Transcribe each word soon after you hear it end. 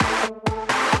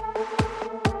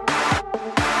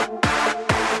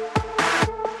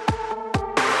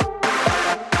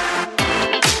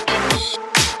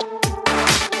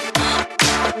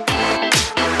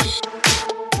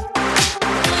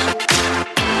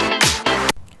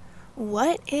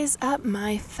What is up,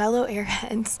 my fellow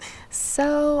airheads?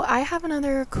 So, I have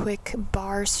another quick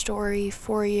bar story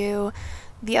for you.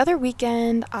 The other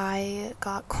weekend, I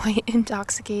got quite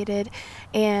intoxicated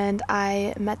and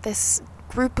I met this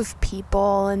group of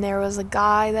people, and there was a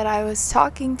guy that I was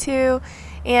talking to,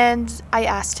 and I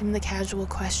asked him the casual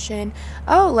question,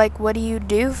 "Oh, like, what do you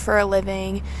do for a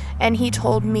living?" And he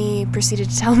proceeded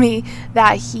to tell me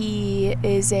that he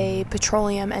is a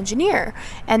petroleum engineer.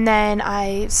 And then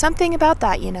something about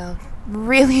that,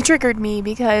 really triggered me,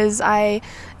 because I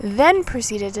then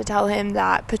proceeded to tell him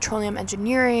that petroleum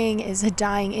engineering is a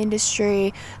dying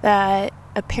industry that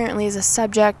apparently is a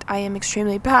subject I am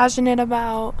extremely passionate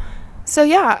about. So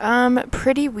yeah,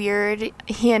 pretty weird.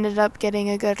 He ended up getting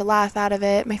a good laugh out of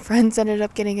it. My friends ended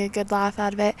up getting a good laugh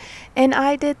out of it. And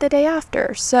I did the day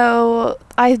after. So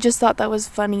I just thought that was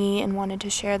funny and wanted to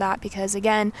share that because,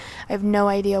 again, I have no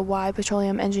idea why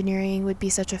petroleum engineering would be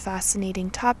such a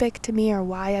fascinating topic to me, or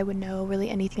why I would know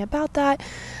really anything about that.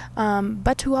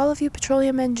 But to all of you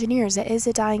petroleum engineers, it is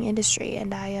a dying industry,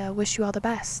 and I wish you all the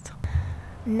best.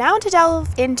 Now to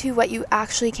delve into what you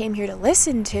actually came here to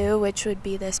listen to, which would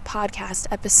be this podcast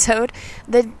episode.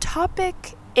 The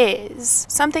topic is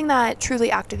something that truly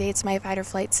activates my fight or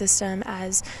flight system,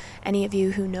 as any of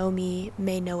you who know me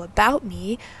may know about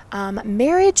me,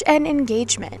 marriage and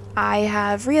engagement. I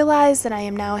have realized that I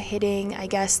am now hitting, I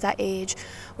guess, that age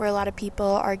where a lot of people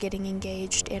are getting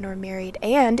engaged and or married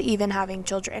and even having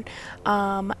children.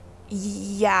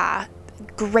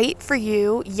 Great for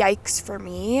you, yikes for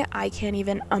me. I can't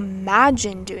even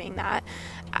imagine doing that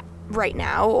right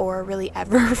now, or really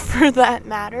ever for that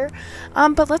matter.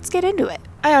 But let's get into it.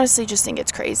 I honestly just think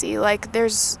it's crazy. Like,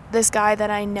 there's this guy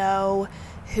that I know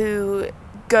who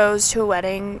goes to a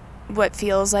wedding what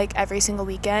feels like every single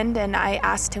weekend, and I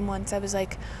asked him once, I was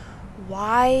like,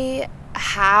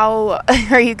 how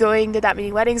are you going to that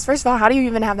many weddings? First of all, how do you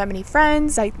even have that many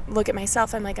friends? I look at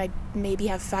myself, I'm like, I maybe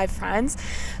have 5 friends.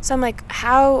 So I'm like,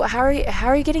 how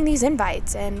are you getting these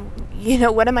invites? And,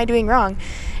 what am I doing wrong?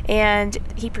 And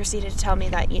he proceeded to tell me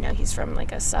that, he's from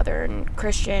like a Southern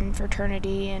Christian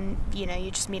fraternity, and, you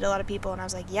just meet a lot of people. And I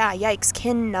was like, yeah, yikes,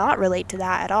 cannot relate to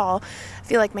that at all. I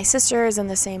feel like my sister is in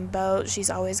the same boat. She's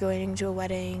always going to a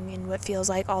wedding and what feels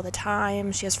like all the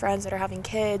time. She has friends that are having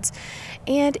kids,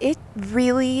 and it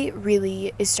really,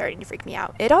 really is starting to freak me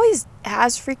out. It always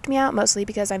has freaked me out, mostly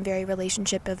because I'm very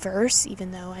relationship averse,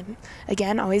 even though I'm,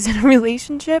 again, always in a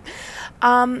relationship.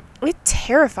 It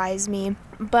terrifies me.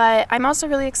 But I'm also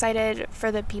really excited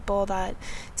for the people that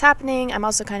it's happening. I'm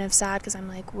also kind of sad because I'm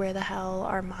like, where the hell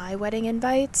are my wedding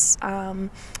invites?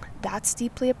 That's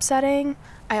deeply upsetting.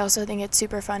 I also think it's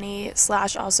super funny /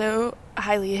 also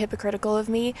highly hypocritical of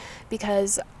me,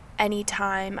 because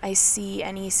anytime I see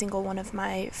any single one of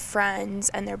my friends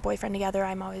and their boyfriend together,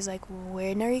 I'm always like,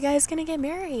 when are you guys gonna get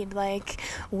married? Like,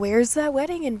 where's that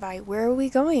wedding invite? Where are we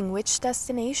going? Which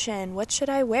destination? What should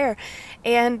I wear?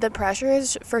 And the pressure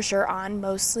is for sure on,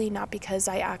 mostly not because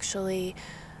I actually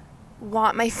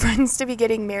want my friends to be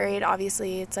getting married.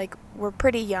 Obviously, it's like, we're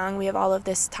pretty young, we have all of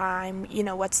this time,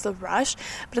 what's the rush?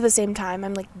 But at the same time,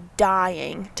 I'm like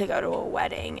dying to go to a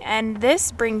wedding. And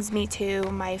this brings me to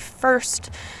my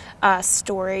first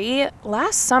story.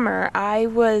 Last summer, I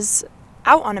was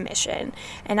out on a mission,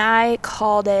 and I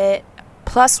called it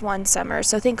 +1 summer.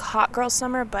 So think hot girl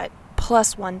summer, but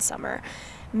 +1 summer,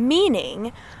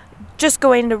 meaning just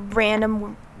going to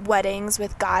random weddings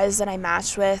with guys that I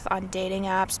matched with on dating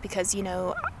apps, because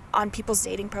on people's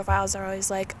dating profiles are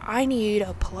always like, I need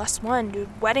a +1 to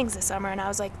weddings this summer. And I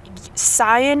was like,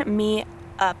 sign me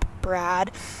up,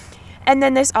 Brad. And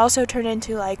then this also turned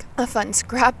into like a fun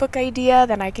scrapbook idea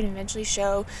that I can eventually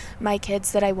show my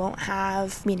kids that I won't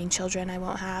have, meaning children I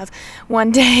won't have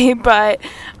one day. But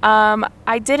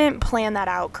I didn't plan that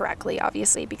out correctly,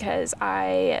 obviously, because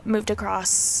I moved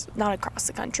not across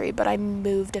the country, but I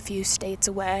moved a few states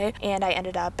away, and I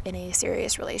ended up in a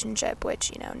serious relationship,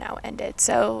 which, now ended.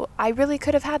 So I really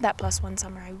could have had that +1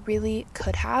 summer. I really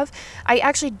could have. I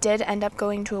actually did end up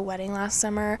going to a wedding last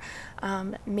summer.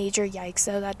 Major yikes,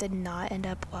 though, that did not end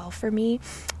up well for me.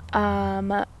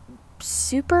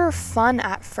 Super fun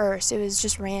at first. It was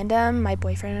just random. My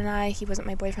boyfriend and I, he wasn't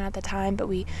my boyfriend at the time, but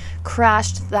we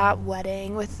crashed that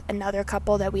wedding with another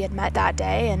couple that we had met that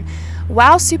day. And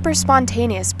wow, super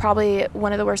spontaneous. Probably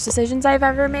one of the worst decisions I've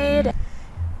ever made.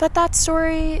 But that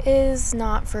story is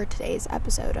not for today's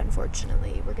episode,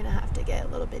 unfortunately. We're going to have to get a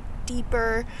little bit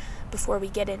deeper before we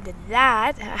get into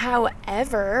that.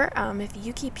 However, if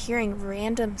you keep hearing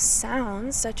random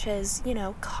sounds, such as,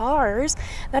 cars,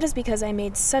 that is because I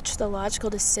made such the logical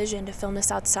decision to film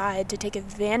this outside, to take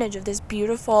advantage of this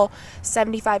beautiful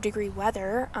 75-degree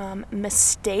weather.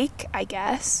 Mistake, I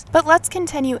guess. But let's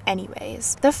continue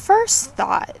anyways. The first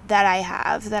thought that I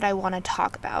have that I want to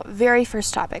talk about, very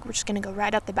first topic, we're just going to go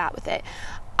right out the bat with it.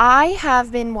 I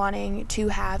have been wanting to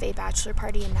have a bachelor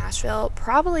party in Nashville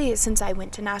probably since I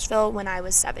went to Nashville when I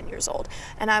was 7 years old.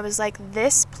 And I was like,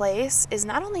 this place is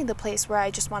not only the place where I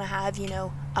just want to have,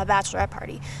 a bachelorette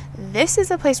party. This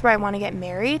is a place where I want to get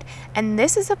married, and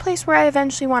this is a place where I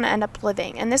eventually want to end up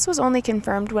living. And this was only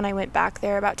confirmed when I went back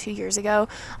there about 2 years ago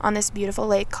on this beautiful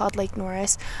lake called Lake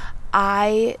Norris.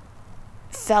 I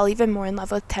fell even more in love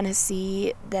with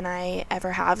Tennessee than I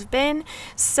ever have been.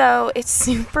 So it's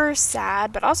super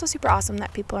sad, but also super awesome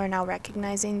that people are now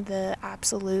recognizing the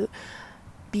absolute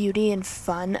beauty and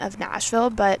fun of Nashville.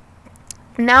 But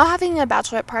now having a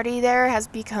bachelorette party there has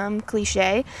become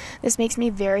cliche. This makes me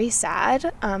very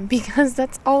sad because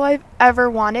that's all I've ever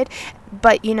wanted.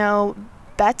 But,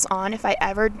 bets on, if I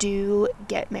ever do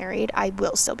get married, I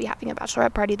will still be having a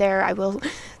bachelorette party there. I will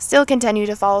still continue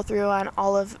to follow through on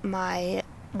all of my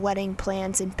wedding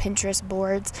plans and Pinterest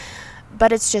boards,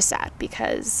 but it's just sad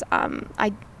because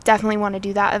I definitely want to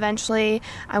do that eventually.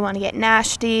 I want to get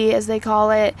nasty, as they call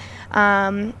it.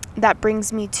 That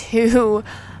brings me to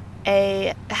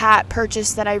a hat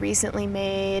purchase that I recently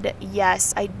made.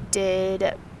 Yes, I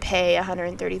did pay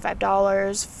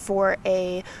 $135 for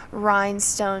a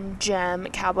rhinestone gem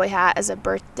cowboy hat as a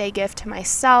birthday gift to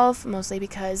myself, mostly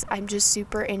because I'm just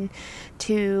super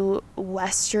into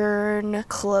Western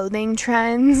clothing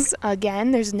trends.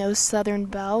 Again, there's no Southern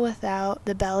belle without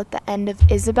the belle at the end of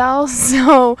Isabel,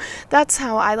 so that's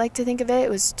how I like to think of it. It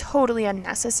was totally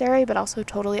unnecessary, but also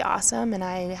totally awesome, and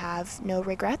I have no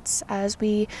regrets, as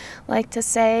we like to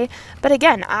say. But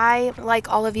again, I,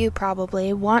 like all of you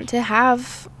probably, want to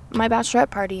have my bachelorette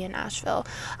party in Nashville.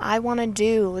 I want to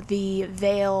do the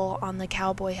veil on the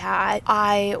cowboy hat.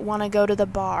 I want to go to the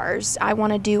bars. I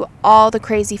want to do all the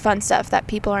crazy fun stuff that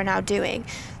people are now doing.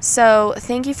 So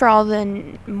thank you for all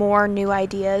the more new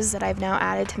ideas that I've now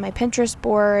added to my Pinterest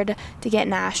board to get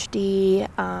nasty.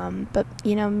 But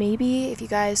maybe if you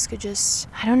guys could just,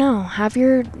 I don't know, have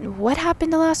what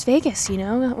happened to Las Vegas?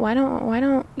 Why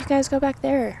don't you guys go back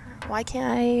there? Why can't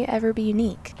I ever be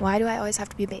unique? Why do I always have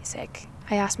to be basic?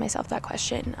 I ask myself that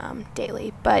question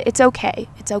daily, but it's okay.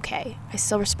 It's okay. I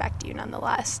still respect you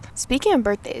nonetheless. Speaking of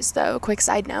birthdays, though, quick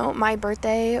side note, my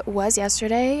birthday was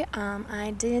yesterday.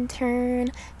 I did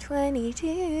turn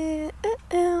 22.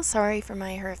 Sorry for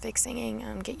my horrific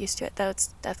singing. Get used to it, though.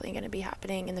 It's definitely going to be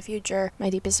happening in the future. My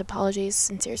deepest apologies,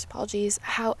 sincerest apologies.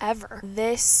 However,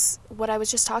 what I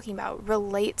was just talking about,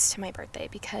 relates to my birthday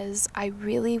because I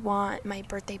really want my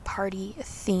birthday party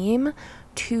theme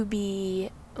to be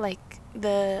like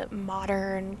the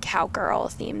modern cowgirl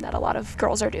theme that a lot of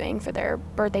girls are doing for their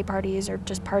birthday parties or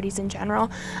just parties in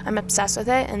general. I'm obsessed with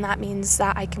it, and that means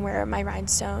that I can wear my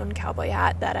rhinestone cowboy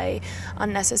hat that I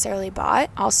unnecessarily bought.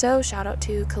 Also, shout out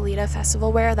to Kalita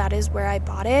Festival Wear. That is where I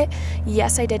bought it.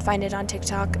 Yes, I did find it on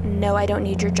TikTok. No, I don't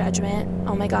need your judgment.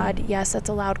 Oh my god, yes, that's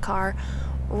a loud car.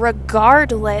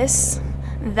 Regardless,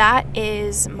 that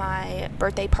is my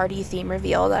birthday party theme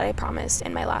reveal that I promised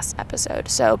in my last episode.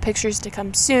 So pictures to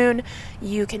come soon.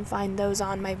 You can find those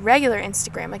on my regular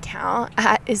Instagram account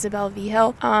at Isabel V.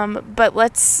 Hill. But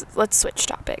let's switch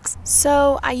topics.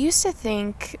 So I used to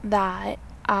think that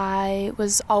I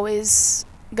was always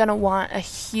gonna want a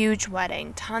huge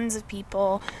wedding, tons of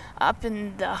people, up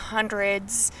in the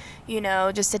hundreds,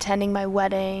 just attending my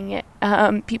wedding,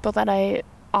 people that I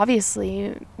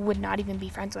obviously would not even be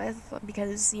friends with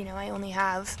because I only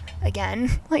have,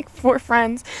 again, like 4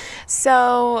 friends,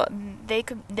 so they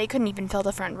couldn't even fill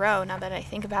the front row now that I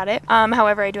think about it.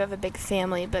 However, I do have a big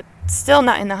family, but still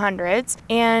not in the hundreds.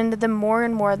 And the more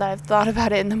and more that I've thought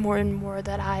about it, and the more and more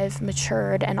that I've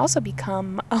matured and also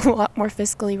become a lot more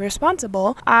fiscally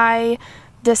responsible, I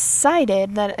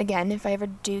decided that, again, if I ever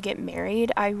do get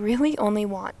married, I really only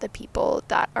want the people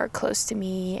that are close to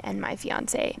me and my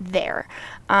fiance there.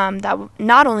 That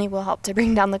not only will help to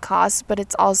bring down the cost, but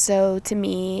it's also, to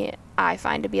me, I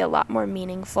find to be a lot more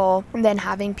meaningful than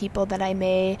having people that I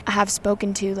may have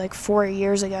spoken to like 4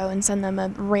 years ago and send them a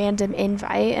random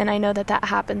invite. And I know that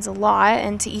happens a lot,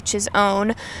 and to each his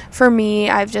own. For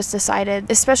me, I've just decided,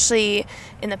 especially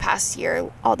in the past year,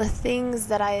 all the things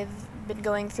that I've been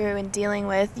going through and dealing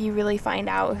with, you really find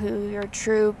out who your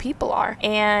true people are.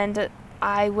 And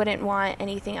I wouldn't want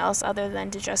anything else other than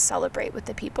to just celebrate with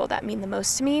the people that mean the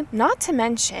most to me. Not to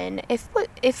mention,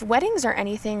 if weddings are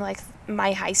anything like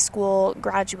my high school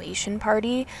graduation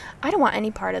party, I don't want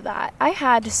any part of that. I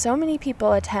had so many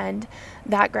people attend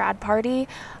that grad party.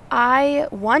 I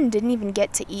didn't even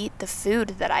get to eat the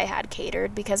food that I had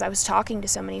catered because I was talking to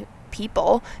so many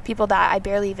people that I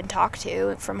barely even talked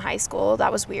to from high school.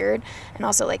 That was weird. And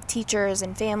also like teachers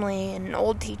and family and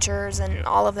old teachers and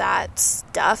all of that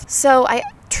stuff. So I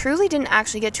truly didn't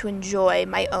actually get to enjoy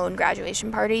my own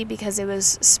graduation party because it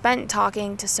was spent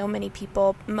talking to so many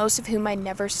people, most of whom I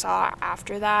never saw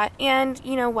after that. And,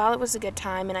 while it was a good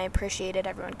time and I appreciated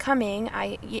everyone coming,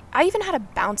 I even had a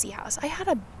bouncy house. I had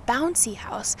a bouncy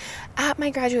house at my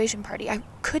graduation party. I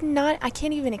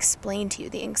can't even explain to you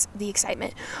the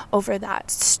excitement over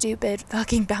that stupid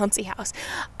fucking bouncy house.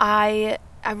 I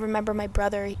remember my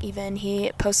brother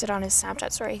he posted on his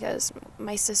Snapchat story, he goes,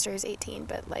 my sister is 18,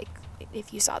 but like,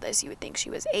 if you saw this, you would think she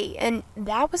was 8. And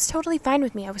that was totally fine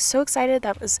with me. I was so excited.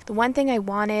 That was the one thing I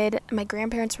wanted. My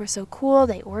grandparents were so cool.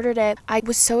 They ordered it. I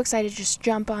was so excited to just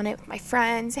jump on it with my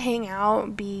friends, hang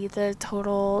out, be the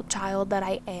total child that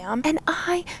I am. And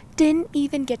I didn't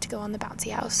even get to go on the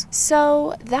bouncy house.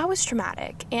 So that was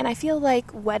traumatic. And I feel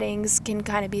like weddings can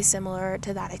kind of be similar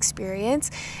to that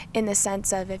experience in the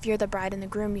sense of if you're the bride and the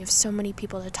groom, you have so many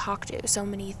people to talk to, so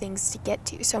many things to get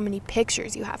to, so many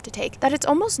pictures you have to take, that it's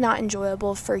almost not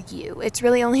enjoyable for you. It's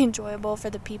really only enjoyable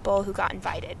for the people who got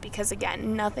invited because,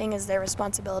 again, nothing is their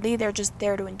responsibility. They're just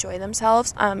there to enjoy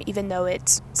themselves, even though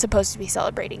it's supposed to be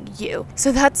celebrating you.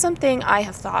 So that's something I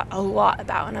have thought a lot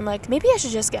about, and I'm like, maybe I should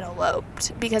just get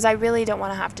eloped because I really don't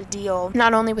want to have to deal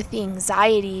not only with the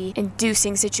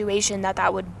anxiety-inducing situation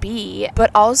that would be,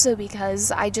 but also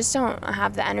because I just don't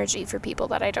have the energy for people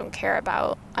that I don't care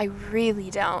about. I really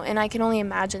don't, and I can only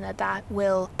imagine that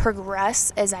will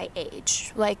progress as I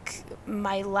age. Like,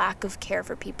 my lack of care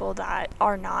for people that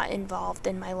are not involved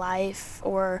in my life,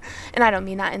 and I don't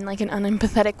mean that in like an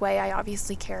unempathetic way. I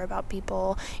obviously care about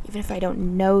people even if I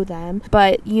don't know them,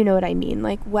 but you know what I mean.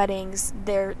 Like, weddings,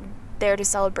 they're there to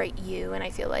celebrate you, and I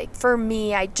feel like for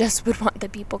me, I just would want the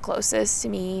people closest to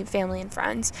me, family and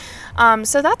friends.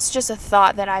 So that's just a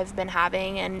thought that I've been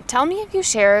having, and tell me if you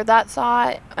share that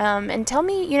thought, and tell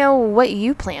me, what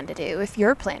you plan to do if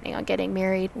you're planning on getting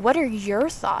married. What are your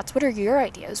thoughts? What are your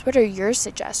ideas? What are your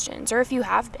suggestions? Or if you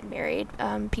have been married,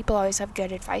 people always have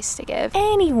good advice to give.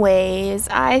 Anyways,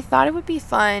 I thought it would be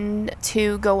fun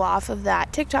to go off of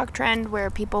that TikTok trend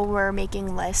where people were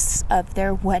making lists of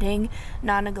their wedding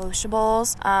non-negotiables,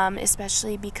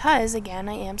 especially because, again,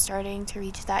 I am starting to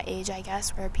reach that age, I guess,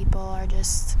 where people are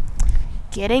just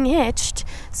getting hitched.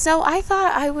 So I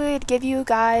thought I would give you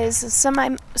guys some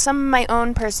of my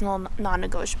own personal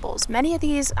non-negotiables. Many of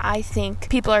these I think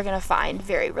people are going to find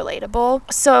very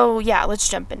relatable. So yeah, let's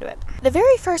jump into it. The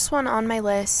very first one on my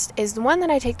list is the one that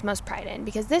I take the most pride in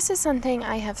because this is something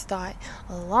I have thought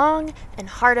long and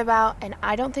hard about, and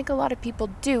I don't think a lot of people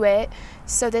do it.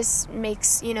 So this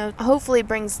makes, hopefully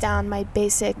brings down my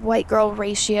basic white girl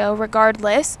ratio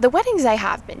regardless. The weddings I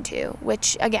have been to,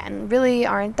 which again, really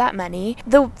aren't that many,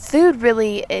 the food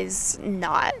really is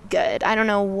not good. I don't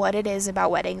know what it is about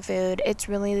wedding food. It's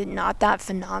really not that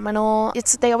phenomenal.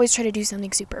 They always try to do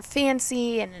something super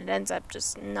fancy and it ends up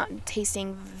just not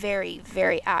tasting very,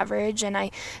 very average. And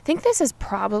I think this is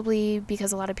probably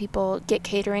because a lot of people get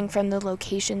catering from the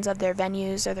locations of their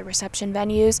venues or the reception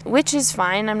venues, which is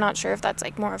fine. I'm not sure if that's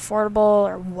like more affordable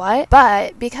or what,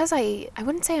 but because I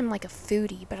wouldn't say I'm like a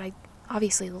foodie, but I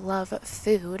obviously love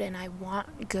food and I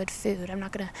want good food. I'm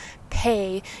not going to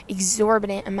pay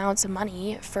exorbitant amounts of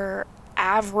money for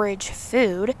average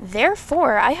food.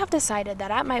 Therefore, I have decided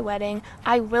that at my wedding,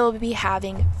 I will be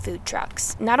having food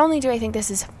trucks. Not only do I think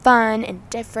this is fun and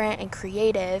different and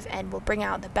creative and will bring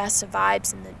out the best of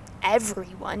vibes in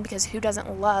everyone, because who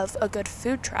doesn't love a good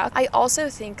food truck, I also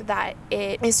think that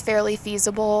it is fairly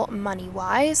feasible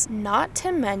money-wise. Not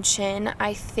to mention,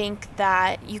 I think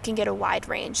that you can get a wide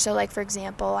range. So like, for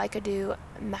example, I could do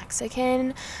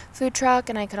Mexican food truck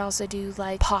and I could also do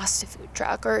like pasta food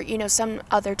truck or some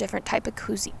other different type of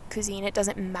cuisine. It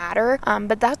doesn't matter,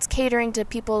 but that's catering to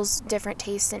people's different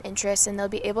tastes and interests, and they'll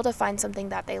be able to find something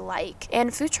that they like.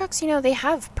 And food trucks, they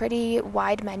have pretty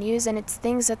wide menus, and it's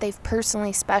things that they've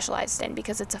personally specialized in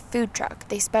because it's a food truck.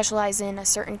 They specialize in a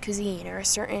certain cuisine or a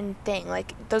certain thing,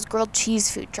 like those grilled cheese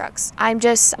food trucks. I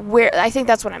think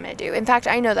that's what I'm gonna do. In fact,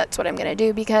 I know that's what I'm gonna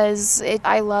do because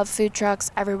I love food trucks.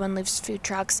 Everyone loves food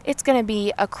trucks. It's gonna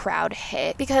be a crowd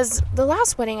hit because the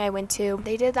last wedding I went to,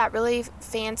 they did that really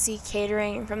fancy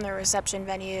catering from the reception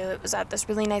venue. It was at this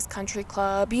really nice country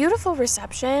club, beautiful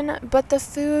reception, but the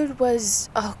food was,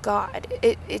 oh god,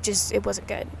 it wasn't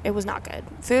good. It was not good.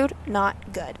 Food,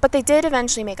 not good. But they did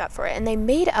eventually make up for it, and they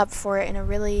made up for it in a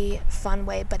really fun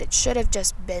way, but it should have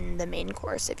just been the main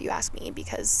course if you ask me,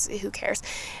 because who cares?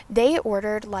 They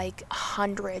ordered like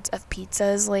hundreds of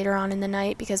pizzas later on in the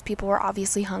night because people were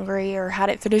obviously hungry or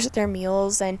hadn't finished their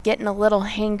meals and getting a little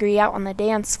hangry out on the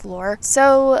dance floor.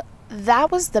 So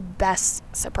that was the best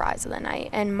surprise of the night.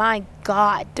 And my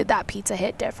God, did that pizza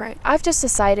hit different. I've just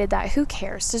decided that who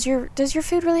cares? Does your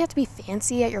food really have to be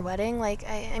fancy at your wedding? Like,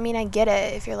 I mean, I get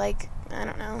it if you're like, I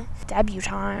don't know,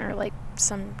 debutante or like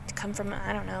come from,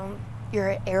 I don't know, you're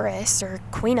an heiress or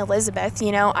Queen Elizabeth,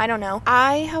 I don't know.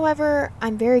 However,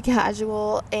 I'm very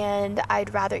casual, and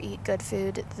I'd rather eat good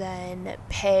food than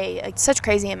pay like such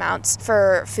crazy amounts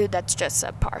for food that's just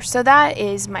subpar. So that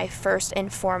is my first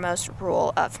and foremost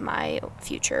rule of my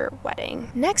future wedding.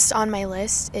 Next on my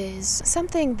list is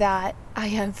something that I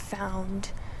have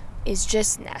found is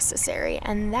just necessary,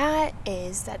 and that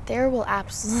is that there will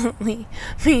absolutely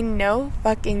be no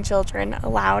fucking children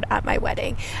allowed at my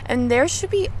wedding. And there should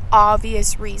be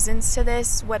obvious reasons to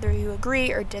this, whether you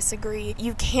agree or disagree.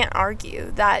 You can't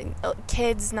argue that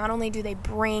kids, not only do they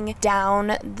bring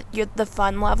down the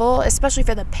fun level, especially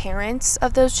for the parents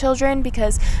of those children,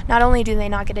 because not only do they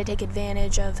not get to take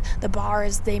advantage of the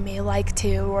bars they may like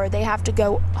to, or they have to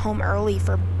go home early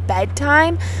for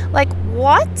bedtime. Like,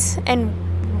 what? And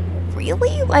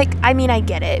really? Like, I mean, I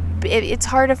get it. It's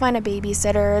hard to find a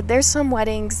babysitter. There's some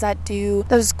weddings that do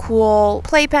those cool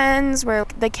playpens where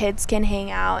the kids can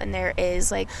hang out, and there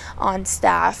is like on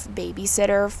staff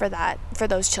babysitter for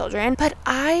those children. But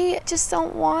I just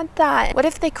don't want that. What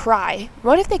if they cry?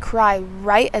 What if they cry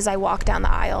right as I walk down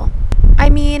the aisle? I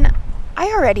mean, I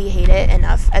already hate it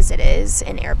enough as it is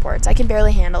in airports. I can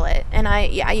barely handle it. And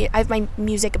I have my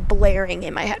music blaring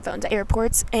in my headphones at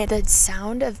airports, and the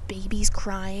sound of babies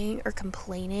crying or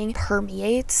complaining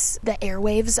permeates the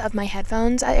airwaves of my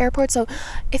headphones at airports. So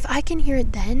if I can hear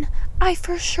it then, I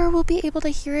for sure will be able to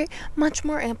hear it much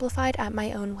more amplified at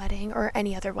my own wedding, or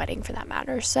any other wedding for that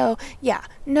matter. So yeah,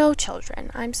 no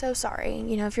children. I'm so sorry.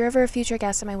 If you're ever a future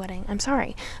guest at my wedding, I'm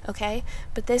sorry, okay?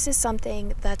 But this is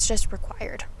something that's just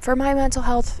required for my mental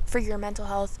health, for your mental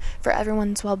health, for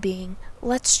everyone's well-being.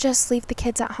 Let's just leave the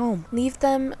kids at home. Leave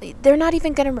them. They're not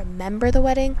even going to remember the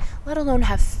wedding, let alone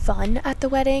have fun at the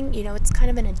wedding. It's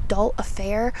kind of an adult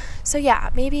affair. So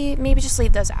yeah, maybe just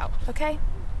leave those out, okay?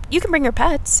 You can bring your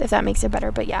pets if that makes it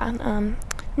better, but yeah,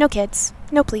 no kids.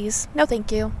 No please. No thank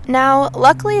you. Now,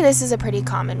 luckily this is a pretty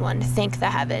common one, thank the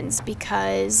heavens,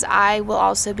 because I will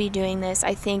also be doing this.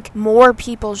 I think more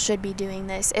people should be doing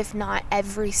this, if not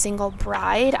every single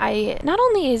bride. Not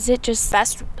only is it just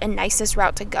best and nicest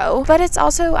route to go, but it's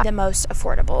also the most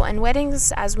affordable. And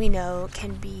weddings, as we know,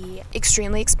 can be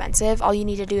extremely expensive. All you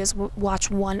need to do is watch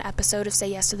one episode of Say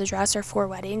Yes to the Dress or 4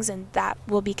 Weddings, and that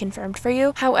will be confirmed for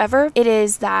you. However, it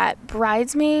is that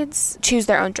bridesmaids choose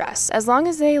their own dress. As long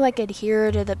as they adhere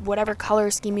to whatever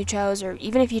color scheme you chose, or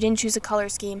even if you didn't choose a color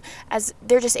scheme, as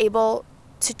they're just able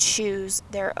to choose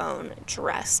their own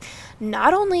dress.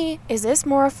 Not only is this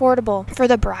more affordable for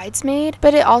the bridesmaid,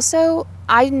 but it also,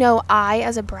 I know I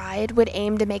as a bride would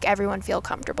aim to make everyone feel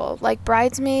comfortable. Like,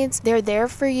 bridesmaids, they're there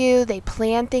for you, they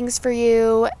plan things for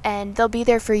you, and they'll be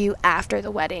there for you after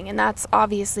the wedding. And that's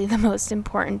obviously the most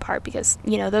important part, because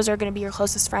those are going to be your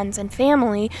closest friends and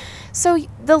family. So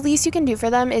the least you can do for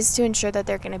them is to ensure that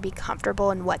they're going to be comfortable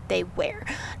in what they wear.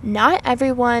 Not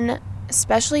everyone,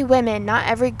 especially women, not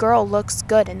every girl looks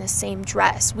good in the same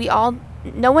dress.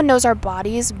 No one knows our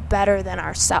bodies better than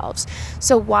ourselves.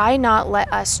 So why not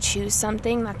let us choose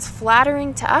something that's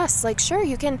flattering to us? Like, sure,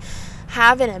 you can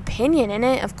have an opinion in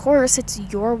it. Of course, it's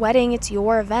your wedding, it's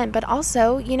your event, but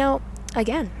also,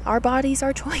 again, our bodies,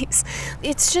 our choice.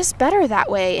 It's just better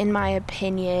that way, in my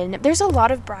opinion. There's a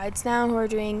lot of brides now who are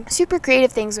doing super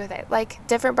creative things with it. Like,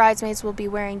 different bridesmaids will be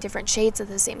wearing different shades of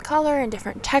the same color and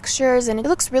different textures, and it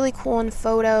looks really cool in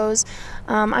photos.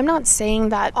 I'm not saying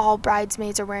that all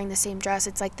bridesmaids are wearing the same dress.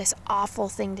 It's like this awful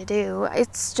thing to do.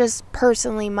 It's just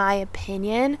personally my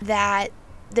opinion that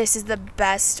this is the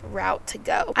best route to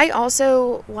go. I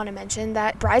also want to mention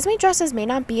that bridesmaid dresses may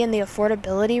not be in the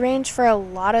affordability range for a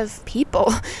lot of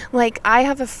people. Like, I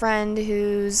have a friend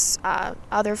whose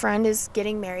other friend is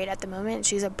getting married at the moment.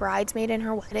 She's a bridesmaid in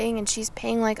her wedding, and she's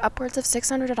paying like upwards of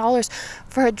 $600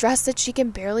 for a dress that she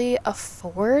can barely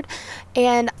afford.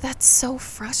 And that's so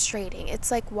frustrating. It's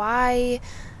like, why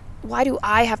do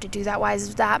I have to do that? Why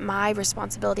is that my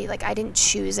responsibility? Like, I didn't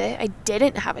choose it. I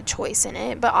didn't have a choice in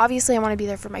it. But obviously I want to be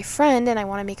there for my friend, and I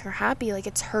want to make her happy. Like,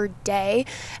 it's her day.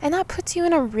 And that puts you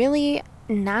in a really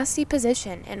nasty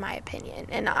position, in my opinion.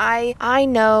 And I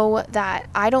know that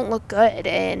I don't look good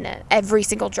in every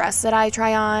single dress that I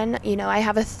try on. I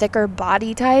have a thicker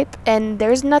body type, and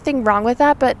there's nothing wrong with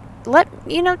that, but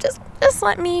just just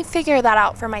let me figure that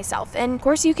out for myself. And of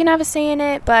course you can have a say in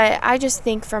it, but I just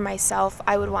think for myself,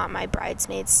 I would want my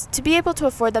bridesmaids to be able to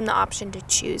afford them the option to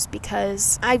choose,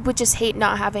 because I would just hate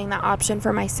not having that option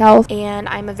for myself. And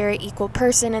I'm a very equal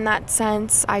person in that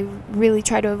sense. I really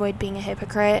try to avoid being a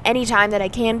hypocrite anytime that I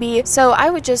can be. So I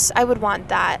would want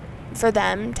that for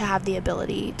them to have the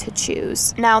ability to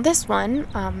choose. Now this one,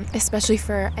 especially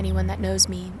for anyone that knows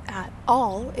me at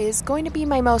all, is going to be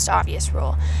my most obvious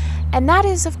rule. And that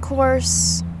is, of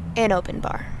course, an open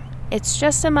bar. It's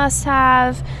just a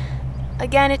must-have.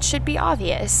 Again, it should be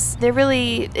obvious. There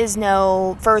really is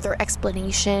no further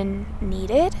explanation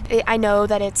needed. I know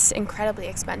that it's incredibly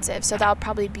expensive, so that'll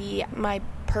probably be my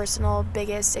personal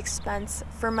biggest expense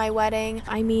for my wedding.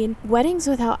 I mean, weddings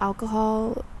without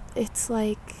alcohol, it's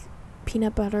like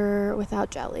peanut butter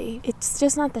without jelly. It's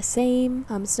just not the same.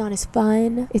 It's not as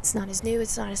fun. It's not as new.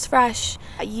 It's not as fresh.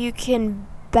 You can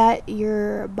bet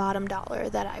your bottom dollar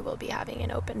that I will be having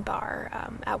an open bar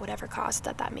at whatever cost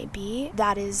that may be.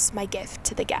 That is my gift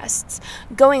to the guests.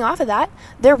 Going off of that,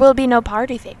 there will be no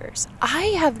party favors.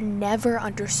 I have never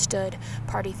understood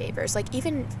party favors. Like,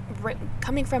 even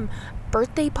coming from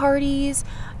birthday parties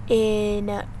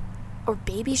or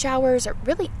baby showers, or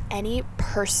really any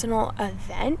personal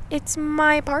event, it's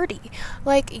my party.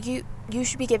 Like, you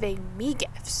should be giving me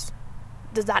gifts.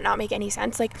 Does that not make any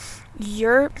sense? Like,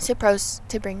 you're supposed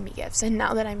to bring me gifts. And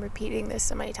now that I'm repeating this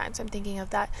so many times, I'm thinking of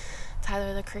that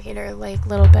Tyler the Creator like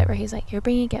little bit where he's like, you're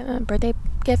bringing a birthday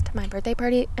gift to my birthday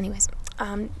party. Anyways,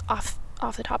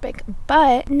 off the topic,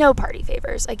 but no party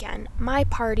favors. Again, my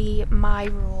party, my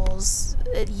rules.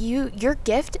 Your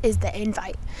gift is the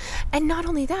invite, and not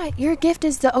only that, your gift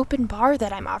is the open bar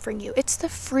that I'm offering you. It's the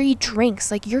free drinks.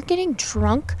 Like, you're getting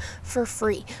drunk for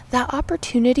free. That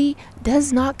opportunity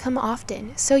does not come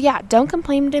often. So yeah, don't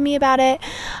complain to me about it.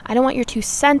 I don't want your 2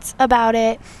 cents about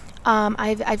it.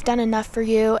 I've done enough for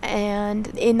you, and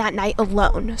in that night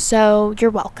alone. So you're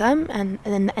welcome,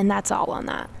 and that's all on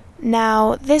that.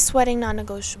 Now, this wedding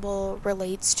non-negotiable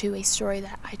relates to a story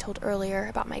that I told earlier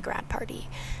about my grad party,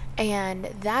 and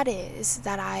that is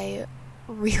that I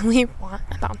really want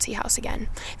a bouncy house again.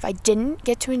 If I didn't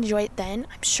get to enjoy it then,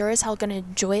 I'm sure as hell gonna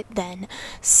enjoy it then.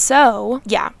 So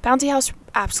yeah, bouncy house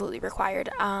absolutely required.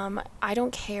 I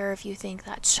don't care if you think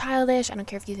that's childish. I don't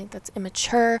care if you think that's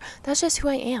immature. That's just who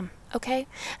I am, okay?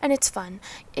 And it's fun.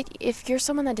 If you're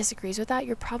someone that disagrees with that,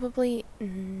 you're probably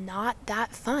not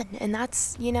that fun. And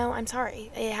that's, I'm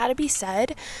sorry. It had to be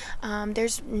said.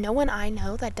 There's no one I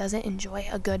know that doesn't enjoy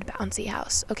a good bouncy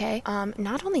house, okay?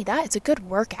 Not only that, it's a good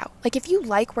workout. Like, if you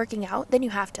like working out, then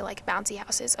you have to like bouncy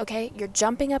houses, okay? You're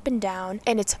jumping up and down,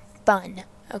 and it's fun,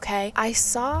 okay?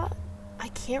 I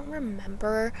can't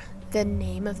remember the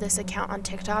name of this account on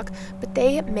TikTok, but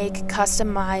they make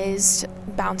customized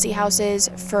bouncy houses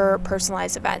for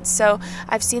personalized events. So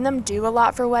I've seen them do a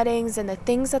lot for weddings, and the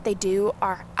things that they do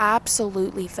are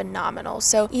absolutely phenomenal.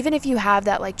 So even if you have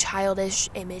that like childish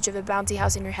image of a bouncy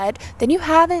house in your head, then you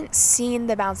haven't seen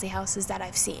the bouncy houses that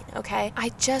I've seen, okay? I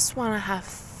just want to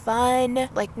have fun,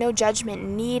 like no judgment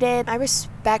needed. I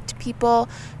respect people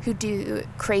who do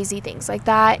crazy things like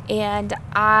that, and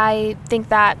I think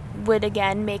that would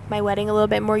again make my wedding a little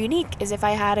bit more unique, is if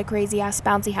I had a crazy ass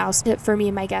bouncy house for me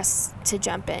and my guests to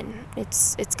jump in.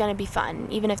 It's gonna be fun,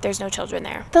 even if there's no children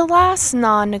there. The last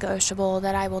non-negotiable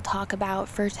that I will talk about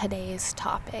for today's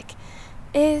topic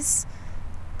is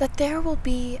that there will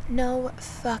be no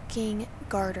fucking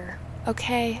garter,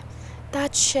 okay?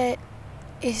 That shit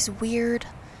is weird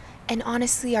and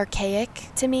honestly archaic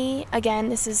to me. Again,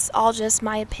 this is all just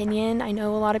my opinion. I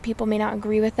know a lot of people may not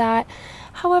agree with that.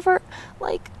 However,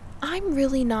 like, I'm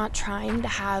really not trying to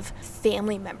have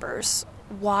family members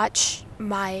watch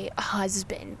my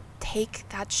husband take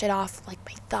that shit off like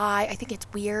my thigh. I think it's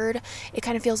weird. It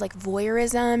kind of feels like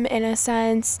voyeurism in a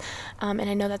sense, and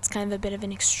I know that's kind of a bit of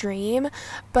an extreme,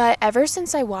 but ever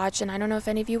since I watched, and I don't know if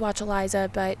any of you watch Eliza,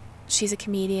 but she's a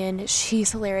comedian.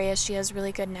 She's hilarious. She has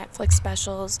really good Netflix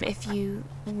specials. If you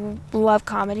love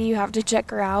comedy, you have to check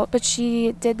her out. But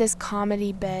she did this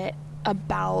comedy bit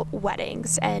about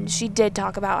weddings, and she did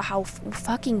talk about how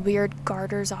fucking weird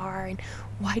garters are and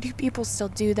why do people still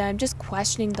do them, just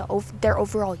questioning their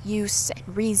overall use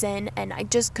and reason, and I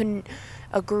just couldn't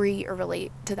agree or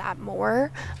relate to that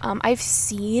more. I've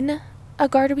seen a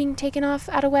garter being taken off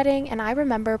at a wedding, and I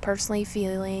remember personally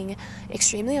feeling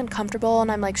extremely uncomfortable,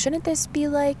 and I'm like, shouldn't this be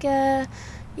like a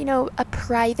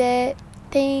private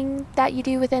thing that you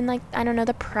do within, like, I don't know,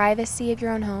 the privacy of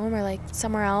your own home or like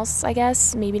somewhere else, I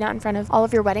guess. Maybe not in front of all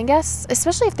of your wedding guests,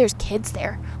 especially if there's kids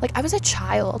there. Like, I was a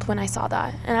child when I saw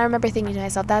that, and I remember thinking to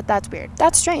myself, that's weird.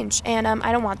 That's strange, and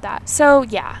I don't want that. So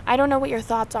yeah, I don't know what your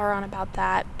thoughts are on about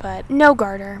that, but no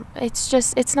garter.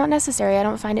 It's not necessary. I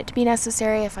don't find it to be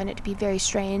necessary. I find it to be very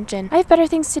strange, and I have better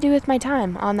things to do with my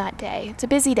time on that day. It's a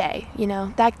busy day, you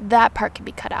know, that part can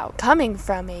be cut out. Coming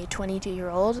from a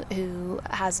 22-year-old who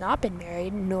has not been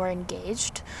married nor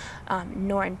engaged,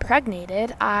 nor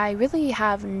impregnated, I really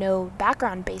have no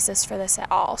background basis for this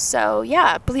at all. So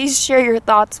yeah, please share your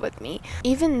thoughts with me.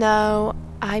 Even though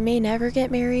I may never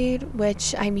get married,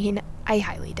 which I mean, I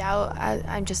highly doubt.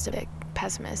 I'm just a bit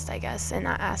pessimist, I guess, in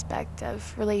that aspect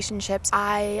of relationships.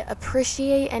 I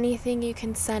appreciate anything you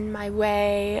can send my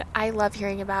way. I love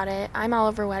hearing about it. I'm all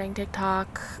over wedding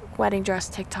TikTok, wedding dress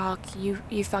TikTok,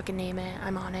 you fucking name it,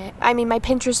 I'm on it. I mean, my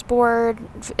Pinterest board,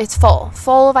 it's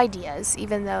full of ideas,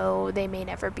 even though they may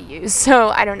never be used. So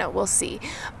I don't know, we'll see.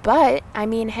 But I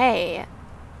mean, hey,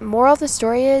 moral of the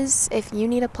story is, if you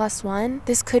need a +1,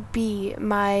 this could be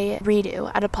my redo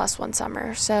at a +1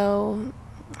 summer. So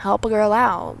help a girl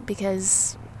out,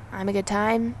 because I'm a good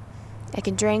time, I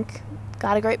can drink,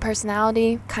 got a great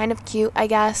personality, kind of cute, I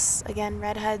guess. Again,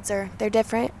 redheads they're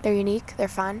different, they're unique, they're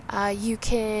fun. You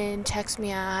can text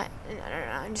me at,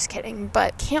 I'm just kidding,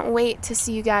 but can't wait to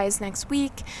see you guys next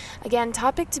week. Again,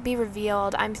 topic to be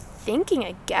revealed. I'm thinking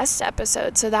a guest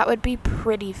episode, so that would be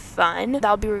pretty fun.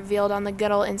 That'll be revealed on the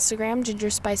good old Instagram,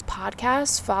 Ginger Spice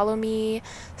Podcast. Follow me,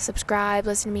 subscribe,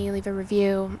 listen to me, leave a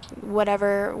review,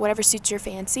 whatever suits your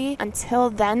fancy. Until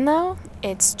then, though,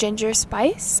 it's Ginger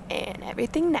Spice and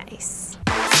everything nice.